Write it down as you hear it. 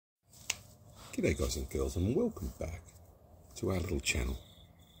G'day guys and girls, and welcome back to our little channel,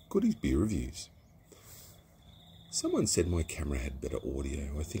 Goodies Beer Reviews. Someone said my camera had better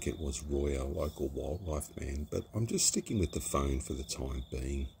audio. I think it was Roy, our local wildlife man, but I'm just sticking with the phone for the time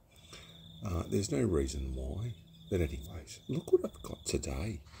being. There's no reason why. But anyways, look what I've got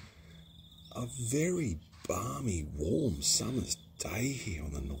today. A very balmy, warm summer's day here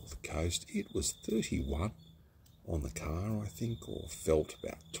on the north coast. It was 31 on the car, I think, or felt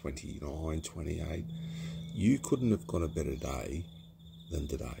about 29, 28. You couldn't have got a better day than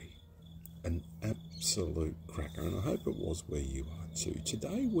today. An absolute cracker, and I hope it was where you are too.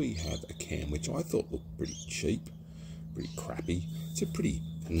 Today we have a can which I thought looked pretty cheap, pretty crappy. It's a pretty,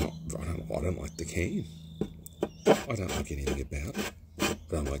 I don't like the can. I don't like anything about it. I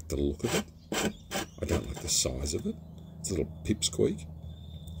don't like the look of it. I don't like the size of it. It's a little pipsqueak.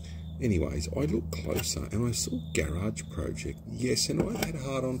 Anyways, I looked closer and I saw Garage Project. Yes, and I've had a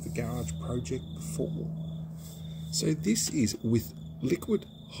hard on for Garage Project before. So this is with liquid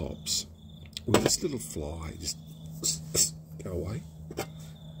hops, with this little fly, just go away.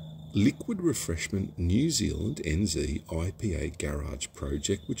 Liquid Refreshment New Zealand NZ IPA Garage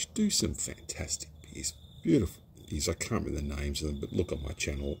Project, which do some fantastic beers. Beautiful beers. I can't remember the names of them, but look on my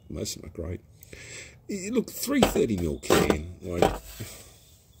channel. Most of them are great. Look, 330ml can, like,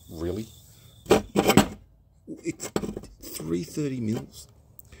 really? Like, it's 330 mils,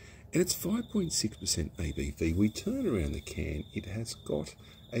 and it's 5.6% ABV. We turn around the can, it has got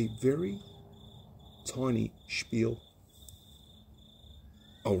a very tiny spiel.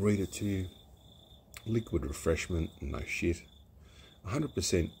 I'll read it to you. Liquid Refreshment, no shit.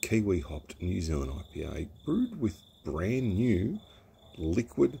 100% Kiwi hopped New Zealand IPA, brewed with brand new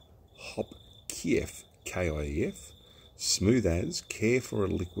liquid hop Kief, KIEF, smooth as, care for a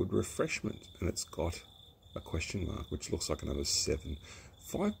liquid refreshment. And it's got a question mark, which looks like another 7.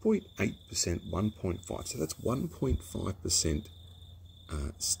 5.8%, 1.5. So that's 1.5%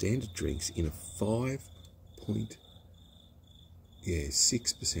 standard drinks in a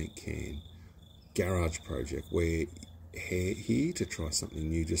 6% can. Garage Project. We're here to try something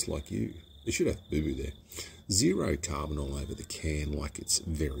new, just like you. They should have boo-boo there. 0 carbon all over the can, like it's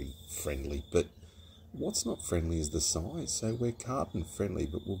very friendly. But what's not friendly is the size. So we're carbon friendly,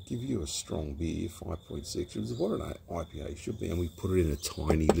 but we'll give you a strong beer, 5.6, which is what an IPA should be. And we put it in a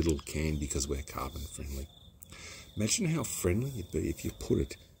tiny little can because we're carbon friendly. Imagine how friendly it'd be if you put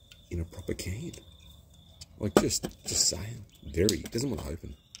it in a proper can. Like, just saying. Very, doesn't want to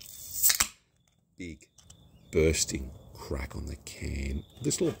open. Big, bursting crack on the can.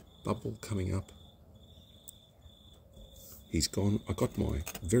 This little bubble coming up. He's gone. I got my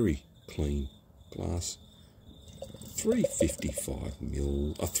very clean glass.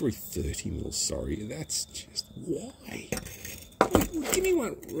 330 mil, sorry. That's just, why? Like, give me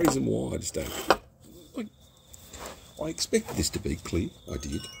one reason why I just don't. Like, I expected this to be clear. I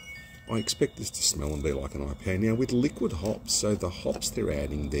did. I expect this to smell and be like an IPA. Now, with liquid hops, so the hops they're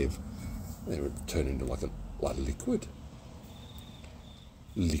adding, they would turn into like a blood liquid.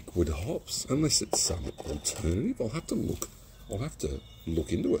 Liquid hops, unless it's some alternative. I'll have to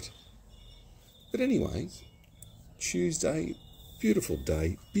look into it. But anyways, Tuesday, beautiful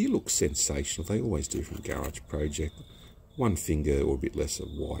day. Beer looks sensational. They always do from Garage Project. One finger or a bit less of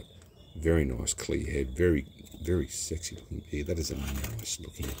white. Very nice clear head. Very, very sexy looking beer. That is a nice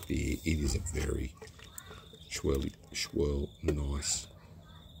looking beer. It is a very nice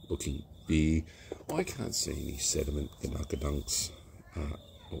looking beer. I can't see any sediment, dunks,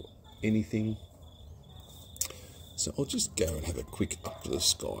 or anything. So I'll just go and have a quick up to the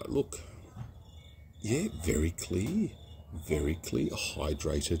sky look. Yeah, very clear,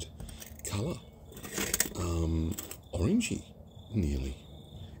 hydrated colour, orangey, nearly.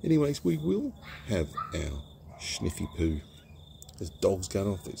 Anyways, we will have our sniffy poo. There's dogs going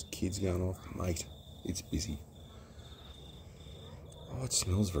off, there's kids going off. Mate, it's busy. Oh, it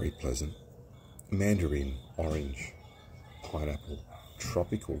smells very pleasant. Mandarin, orange, pineapple,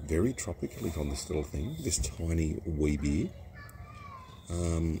 tropical, very tropically on this little thing, this tiny wee beer.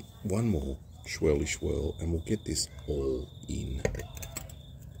 One more swirly swirl, and we'll get this all in.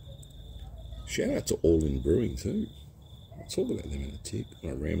 Shout out to All In Brewing too. I'll talk about them in a tick.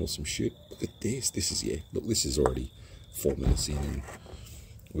 I ramble some shit. Look at this. This is, yeah, look, this is already 4 minutes in, and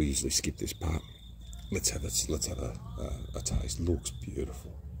we usually skip this part. Let's have a taste. Looks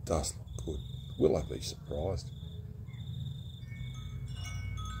beautiful. Does look good. Will I be surprised?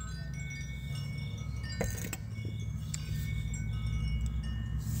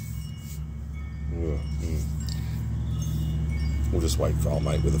 We'll just wait for old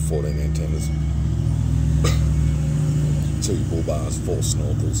mate with the 14 antennas. 2 bull bars, 4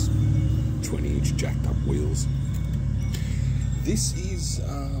 snorkels, 20-inch jacked up wheels. This is,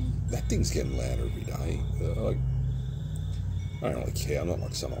 that thing's getting louder every day. I don't really care. I'm not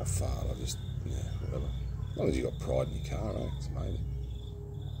like some old fart. I just, yeah, whatever. As long as you got pride in your car, it's amazing.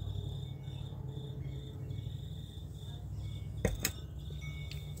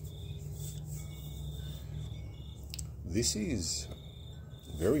 This is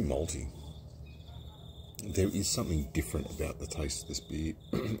very malty. There is something different about the taste of this beer.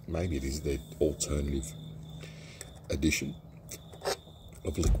 Maybe it is the alternative addition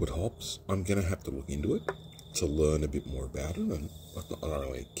of liquid hops. I'm going to have to look into it to learn a bit more about it, and I don't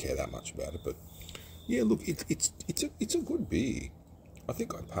really care that much about it. But yeah, look, it's a good beer. I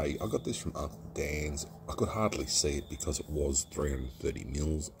think I got this from Uncle Dan's. I could hardly see it because it was 330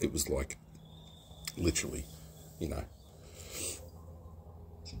 mils. It was like literally, you know,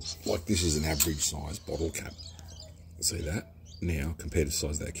 like this is an average size bottle cap. See that? Now, compared to the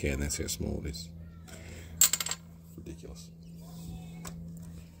size of that can, that's how small it is. Ridiculous.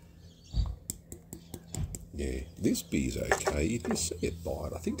 Yeah, this beer's okay. You can see it buy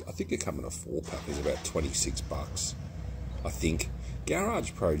it. I think it come in a 4-pack. It's about $26. I think.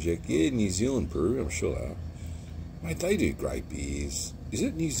 Garage Project, yeah, New Zealand brewery, I'm sure they are. Mate, they do great beers. Is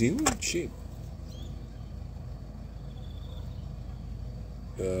it New Zealand? Shit.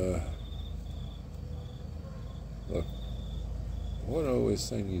 Look, why do I always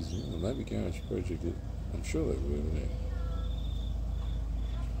say New Zealand? Maybe Garage Project, I'm sure they were there.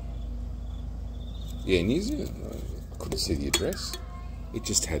 Yeah, New Zealand. I couldn't see the address. It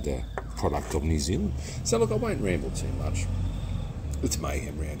just had a product of New Zealand. So look, I won't ramble too much. It's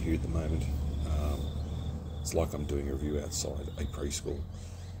mayhem around here at the moment. It's like I'm doing a review outside a preschool.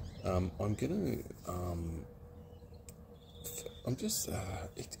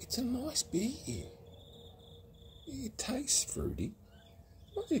 It's a nice beer. It tastes fruity.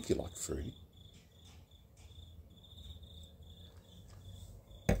 I think you like fruity.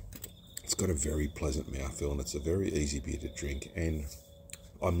 It's got a very pleasant mouthfeel, and it's a very easy beer to drink, and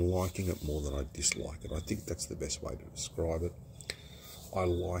I'm liking it more than I dislike it. I think that's the best way to describe it. I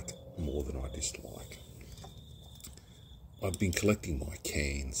like more than I dislike. I've been collecting my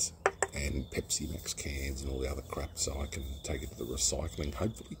cans and Pepsi Max cans and all the other crap so I can take it to the recycling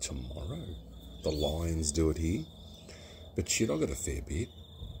hopefully tomorrow. The Lions do it here. But shit, I got a fair bit.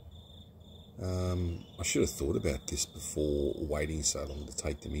 I should have thought about this before waiting so long to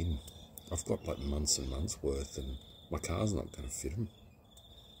take them in. I've got like months and months worth, and my car's not going to fit them.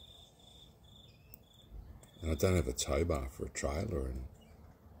 And I don't have a tow bar for a trailer, and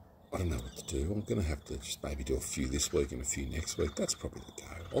I don't know what to do. I'm going to have to just maybe do a few this week and a few next week. That's probably the go.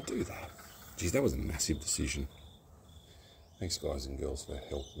 I'll do that. Geez, that was a massive decision. Thanks, guys and girls, for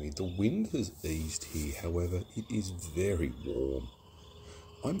helping me. The wind has eased here, however, it is very warm.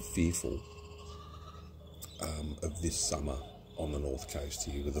 I'm fearful of this summer on the north coast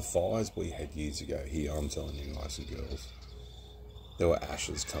here. With the fires we had years ago here, I'm telling you guys and girls, there were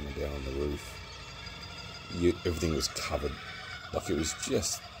ashes coming down on the roof. Everything was covered. Like, it was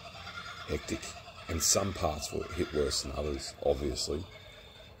just hectic. And some parts were hit worse than others, obviously.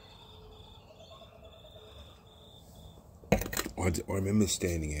 I remember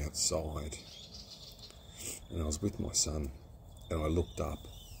standing outside, and I was with my son, and I looked up,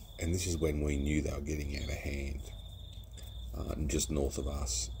 and this is when we knew they were getting out of hand, just north of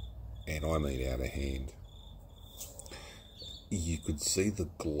us, and I mean out of hand. You could see the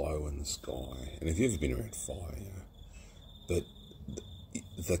glow in the sky, and if you've ever been around fire, you know, but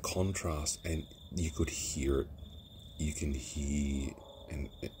the contrast, and you could hear it, you can hear, and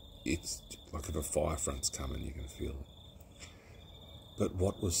it's like if a fire front's coming, you can feel it. But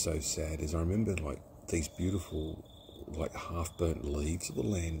what was so sad is I remember like these beautiful, like half-burnt leaves that were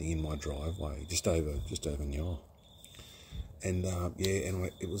landing in my driveway, just over Nyaw. And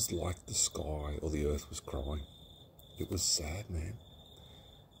it was like the sky or the earth was crying. It was sad, man.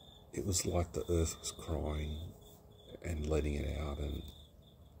 It was like the earth was crying and letting it out, and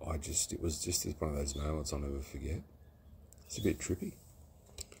it was just one of those moments I'll never forget. It's a bit trippy.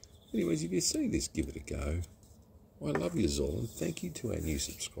 Anyways, if you see this, give it a go. I love you all, and thank you to our new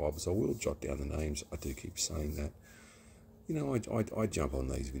subscribers. I will jot down the names. I do keep saying that. You know, I jump on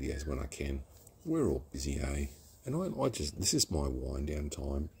these videos when I can. We're all busy, eh? And this is my wind down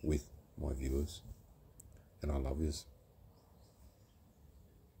time with my viewers. And I love yous.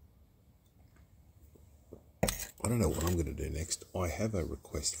 I don't know what I'm going to do next. I have a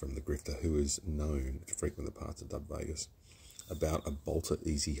request from the Grifter, who is known to frequent the parts of Dub Vegas, about a Bolter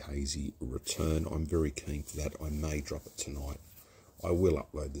Easy Hazy return. I'm very keen for that. I may drop it tonight I will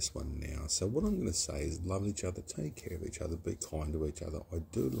upload this one now. So what I'm going to say is love each other, take care of each other, be kind to each other. I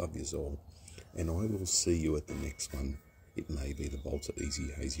do love you all, and I will see you at the next one. It may be the Volta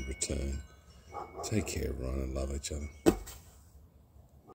Easy Hazy return. Take care, everyone, and love each other.